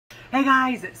Hey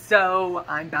guys, so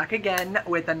I'm back again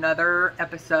with another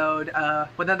episode,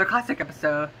 with another classic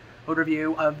episode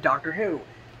review of Doctor Who.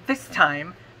 This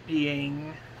time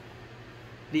being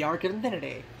The Arc of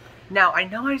Infinity. Now, I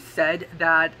know I said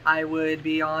that I would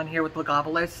be on here with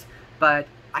Logopolis, but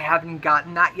I haven't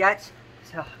gotten that yet.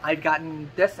 So I've gotten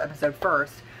this episode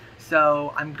first,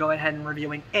 so I'm going ahead and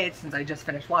reviewing it since I just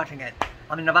finished watching it.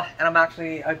 And I'm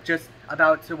actually just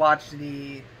about to watch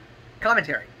the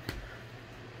commentary.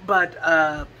 But,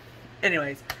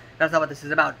 anyways, that's not what this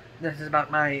is about. This is about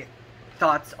my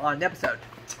thoughts on the episode.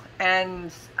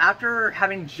 And after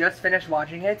having just finished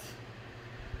watching it,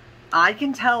 I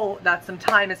can tell that some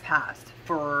time has passed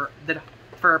for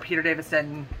Peter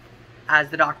Davison as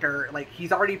the Doctor. Like,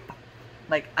 he's already,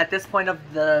 like, at this point of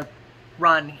the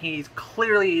run, he's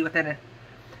clearly within,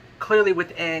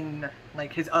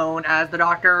 like, his own as the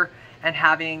Doctor, and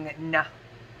having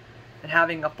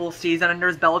a full season under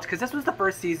his belt, because this was the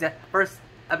first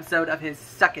episode of his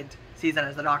second season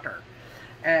as the Doctor.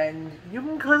 And you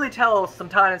can clearly tell some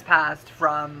time has passed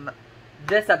from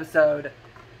this episode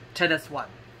to this one.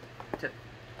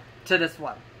 To this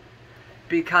one.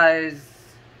 Because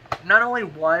not only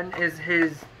one is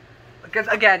his... Because,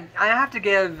 again, I have to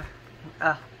give...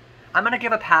 I'm going to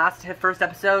give a pass to his first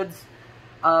episodes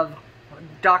of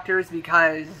Doctors,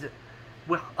 because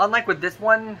unlike with this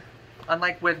one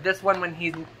when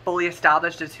he's fully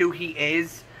established as who he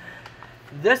is,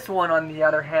 this one, on the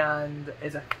other hand,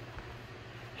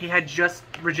 he had just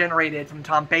regenerated from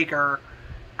Tom Baker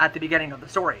at the beginning of the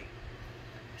story.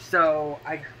 So,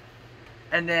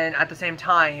 and then at the same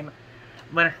time,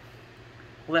 when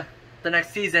the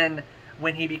next season,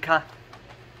 when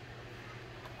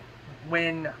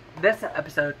this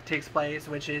episode takes place,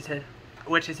 which is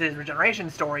his regeneration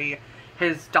story,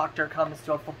 his Doctor comes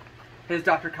to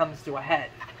a head,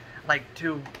 like,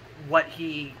 to what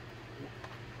he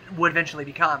would eventually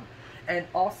become. And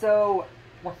also,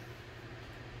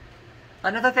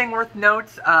 another thing worth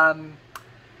note,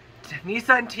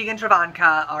 Nyssa and Tegan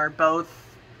Travanka are both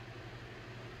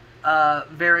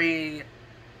very,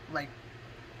 like,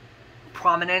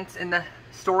 prominent in the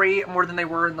story, more than they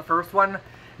were in the first one,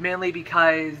 mainly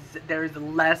because there's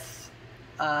less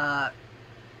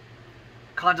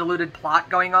convoluted plot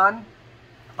going on.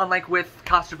 Unlike with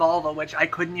Castrovalva, which I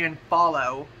couldn't even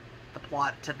follow the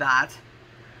plot to that.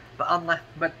 But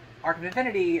Arc of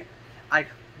Infinity,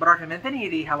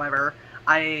 however,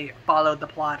 I followed the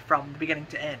plot from the beginning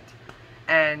to end.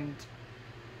 And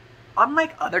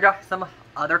unlike some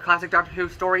other classic Doctor Who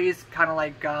stories, kind of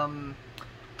like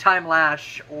Time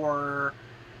Lash or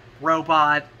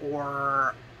Robot,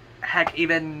 or heck,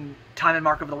 even Time and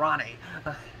Mark of the Rani,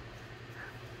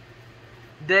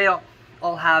 they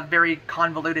all have very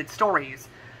convoluted stories.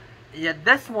 Yet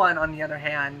this one, on the other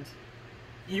hand,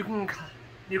 you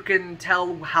can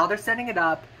tell how they're setting it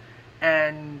up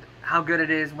and how good it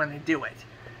is when they do it.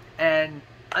 And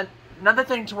another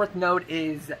thing worth note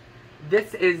is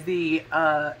this is the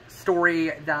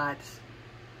story that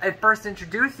at first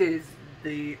introduces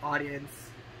the audience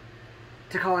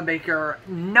to Colin Baker,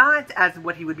 not as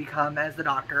what he would become as the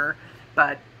Doctor,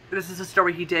 but this is a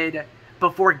story he did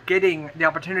before getting the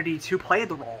opportunity to play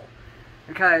the role,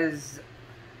 because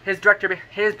his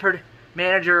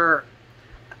manager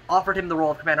offered him the role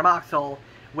of Commander Moxel,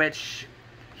 which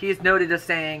he is noted as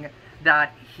saying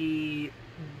that he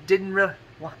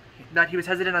was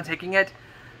hesitant on taking it,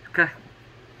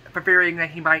 for fearing that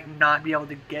he might not be able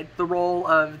to get the role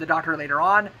of the Doctor later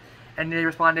on, and they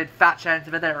responded, "Fat chance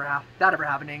of that ever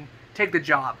happening, take the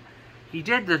job." He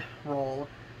did the role.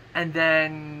 And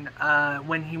then,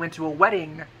 when he went to a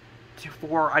wedding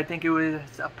for, I think it was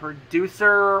a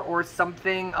producer or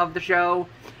something of the show,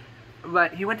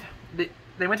 but they went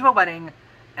to a wedding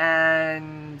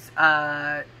and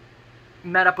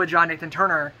met up with John Nathan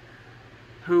Turner,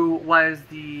 who was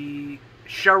the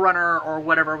showrunner or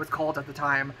whatever it was called at the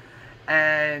time,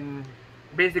 and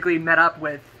basically got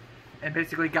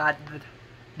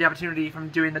the opportunity from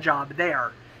doing the job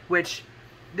there, which...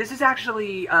 This is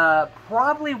actually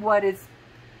probably what is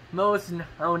most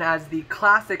known as the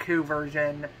classic Who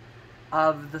version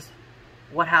of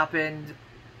what happened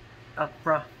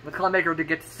with Colin Baker to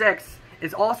get to 6,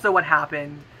 is also what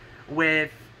happened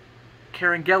with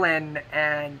Karen Gillan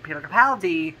and Peter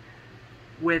Capaldi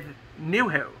with New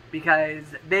Who,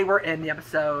 because they were in the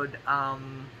episode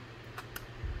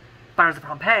Fires of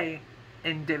Pompeii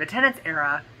in David Tennant's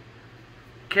era.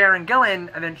 Karen Gillan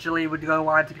eventually would go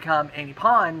on to become Amy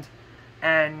Pond,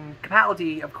 and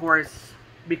Capaldi, of course,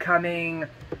 becoming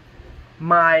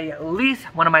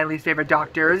one of my least favorite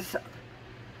Doctors,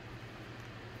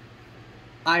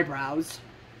 Eyebrows.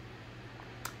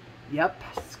 Yep,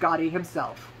 Scotty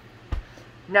himself.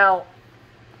 Now,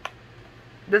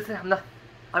 I'm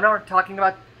not talking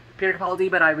about Peter Capaldi,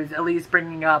 but I was at least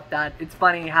bringing up that it's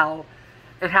funny how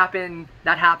that happened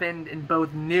in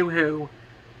both New Who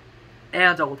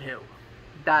and Old Who.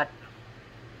 That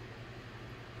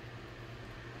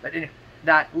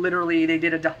literally they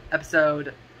did an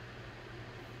episode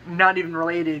not even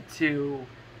related to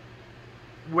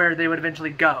where they would eventually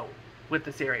go with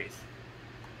the series.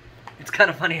 It's kind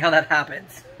of funny how that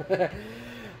happens.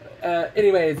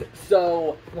 Anyways,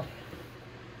 so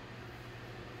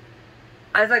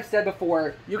as I've said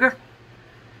before,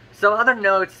 some other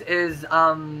notes is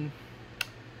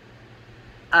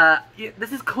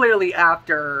this is clearly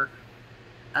after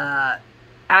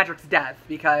Adric's death,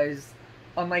 because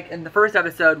unlike in the first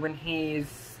episode when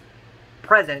he's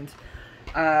present,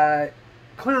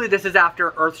 clearly this is after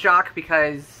Earthshock,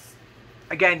 because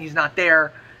again he's not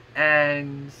there,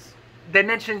 and they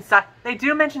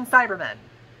do mention Cybermen.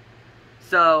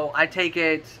 So I take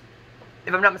it,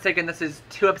 if I'm not mistaken, this is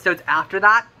 2 episodes after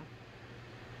that,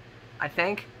 I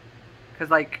think, because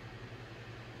at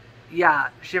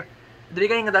the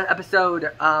beginning of the episode,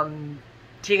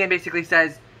 Tegan basically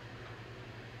says,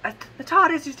 the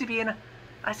TARDIS used to be in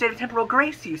a state of temporal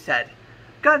grace, you said.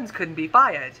 Guns couldn't be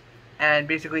fired. And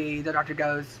basically the Doctor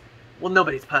goes, well,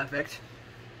 nobody's perfect.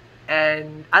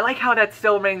 And I like how that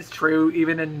still remains true,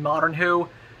 even in modern Who.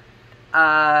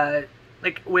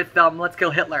 With Let's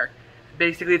Kill Hitler.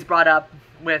 Basically it's brought up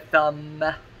with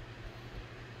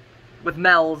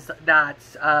Mel's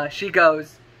that she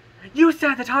goes, you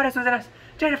said the TARDIS was in a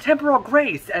state of temporal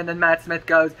grace. And then Matt Smith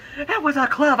goes, it was a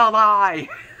clever lie.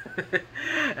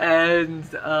 And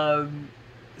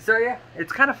so yeah,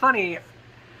 it's kind of funny.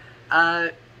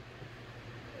 And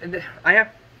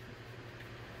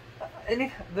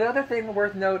the other thing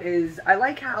worth note is I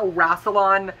like how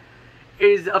Rassilon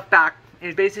is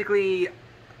basically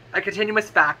a continuous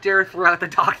factor throughout the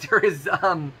Doctor's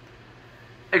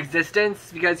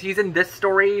existence, because he's in this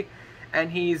story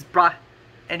and he's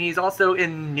also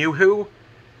in New Who,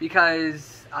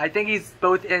 because I think he's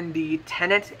both in the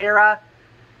Tennant era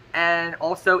and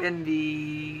also in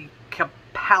the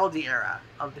Capaldi era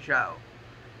of the show.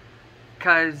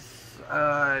 Because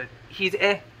he's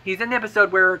in the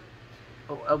episode where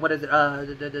what is it?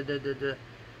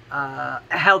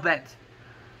 Hellbent.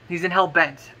 He's in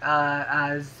Hellbent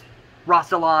as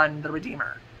Rassilon the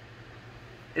Redeemer.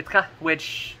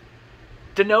 Which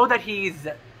to know that he's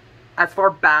as far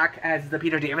back as the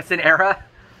Peter Davison era,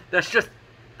 that's just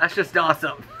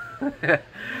awesome.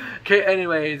 Okay,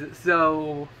 anyways,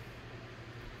 so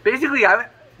basically,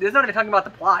 this is not even talking about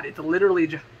the plot. It's literally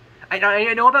just I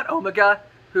know about Omega,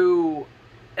 who,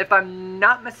 if I'm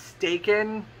not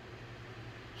mistaken,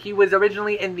 he was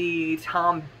originally in the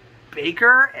Tom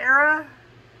Baker era,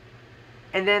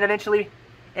 and then eventually,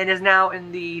 and is now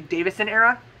in the Davison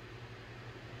era,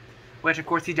 which of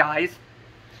course he dies.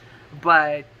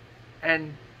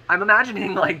 And I'm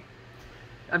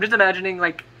just imagining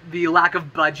the lack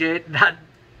of budget that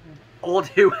Old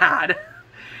Who had,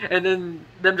 and then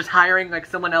them just hiring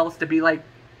someone else to be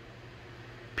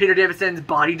Peter Davison's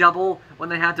body double when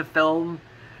they had to film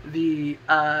the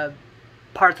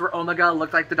parts where Omega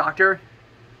looked like the Doctor.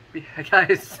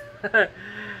 Because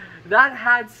that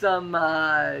had some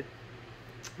that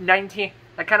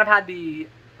kind of had the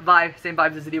same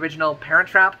vibes as the original Parent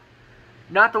Trap.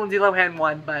 Not the Lindsay Lohan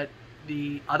one, but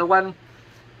the other one.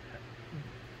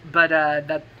 But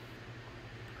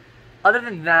other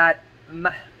than that,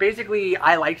 basically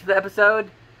I liked the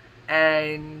episode,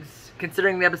 and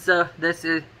considering the episode, this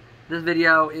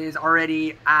video is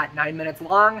already at 9 minutes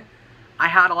long, I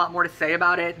had a lot more to say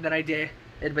about it than I did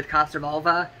with Costa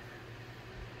Malva.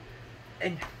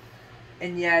 And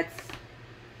yet,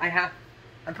 I'm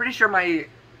pretty sure my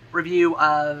review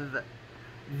of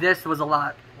this was a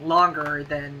lot longer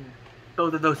than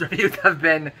both of those reviews have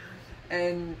been.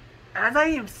 And as I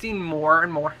have seen more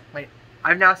and more,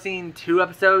 I've now seen 2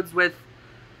 episodes with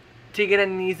Tegan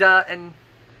and Nisa,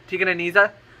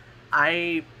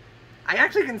 I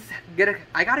actually can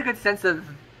I got a good sense of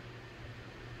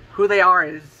who they are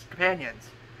as companions,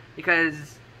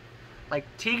 because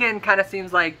Tegan kind of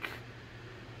seems like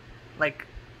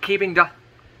keeping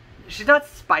she's not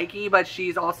spiky, but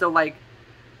she's also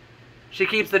she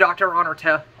keeps the Doctor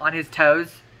on his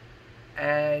toes.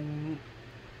 And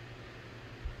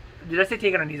did I say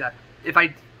Tegan or Nisa? If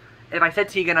I said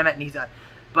Tegan, I meant Nisa.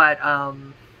 But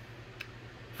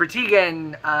for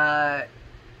Tegan,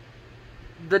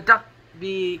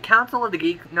 the Council of the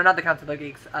Geeks, no, not the Council of the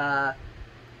Geeks,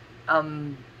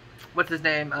 what's his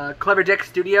name, Clever Dick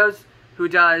Studios, who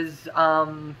does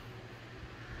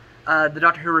the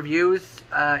Doctor Who reviews,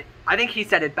 I think he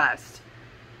said it best.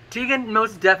 Tegan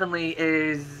most definitely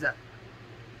is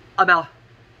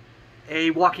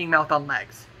a walking mouth on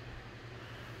legs.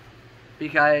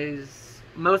 Because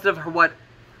most of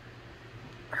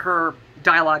her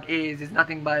dialogue is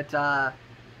nothing but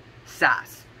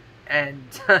sass. And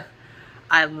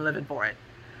I'm living for it.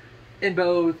 In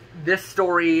both this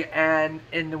story and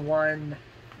in the one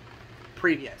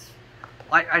previous.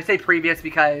 I say previous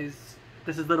because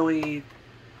this is literally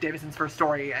Davison's first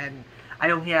story, and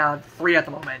I only have 3 at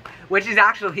the moment, which is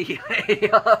actually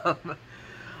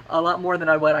a lot more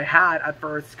than what I had at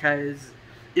first, because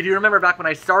if you remember back when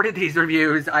I started these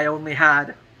reviews, I only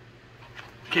had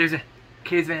Caves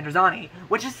Van der Zani,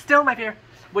 which is still my favorite,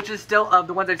 which is still, of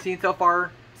the ones I've seen so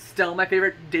far, still my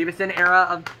favorite Davison era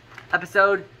of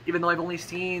episode, even though I've only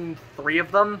seen 3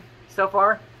 of them so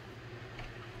far.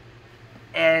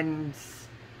 And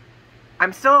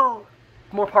I'm still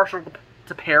more partial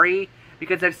to Peri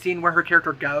because I've seen where her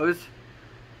character goes,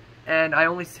 and I've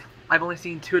only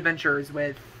seen 2 adventures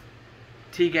with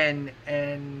Tegan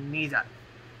and Nisa.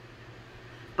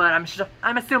 But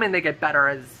I'm assuming they get better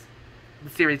as the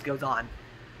series goes on.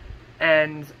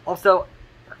 And also,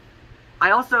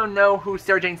 I also know who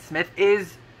Sarah Jane Smith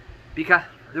is, because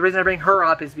the reason I bring her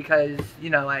up is because, you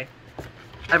know,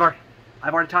 I've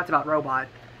already talked about Robot,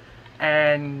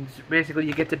 and basically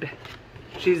you get to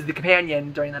she's the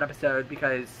companion during that episode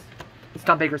because it's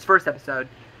Tom Baker's first episode.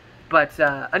 But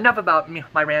enough about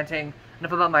my ranting,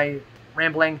 enough about my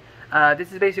rambling.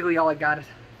 This is basically all I got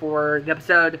for the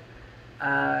episode.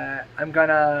 I'm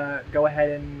gonna go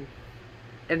ahead and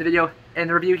end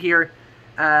the review here.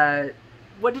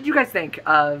 What did you guys think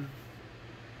of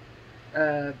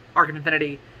Arc of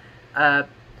Infinity?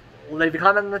 Leave a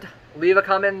comment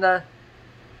in the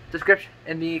description,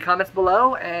 in the comments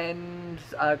below, and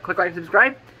click like and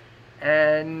subscribe,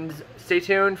 and stay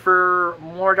tuned for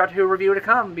more Doctor Who review to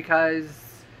come, because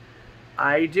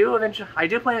I do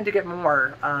plan to get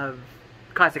more of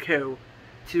Classic Who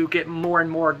to get more and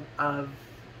more of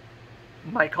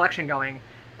my collection going.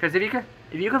 Because if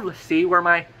you could see where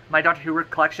my Doctor Who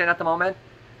collection at the moment,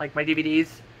 like my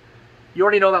DVDs, you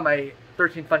already know about my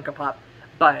 13 Funko Pop,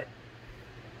 but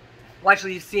well,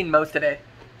 actually you've seen most of it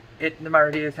in my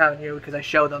reviews, haven't you? Because I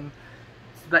show them.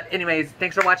 But anyways,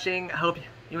 thanks for watching. I hope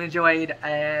you enjoyed,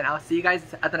 and I'll see you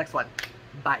guys at the next one.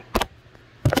 Bye.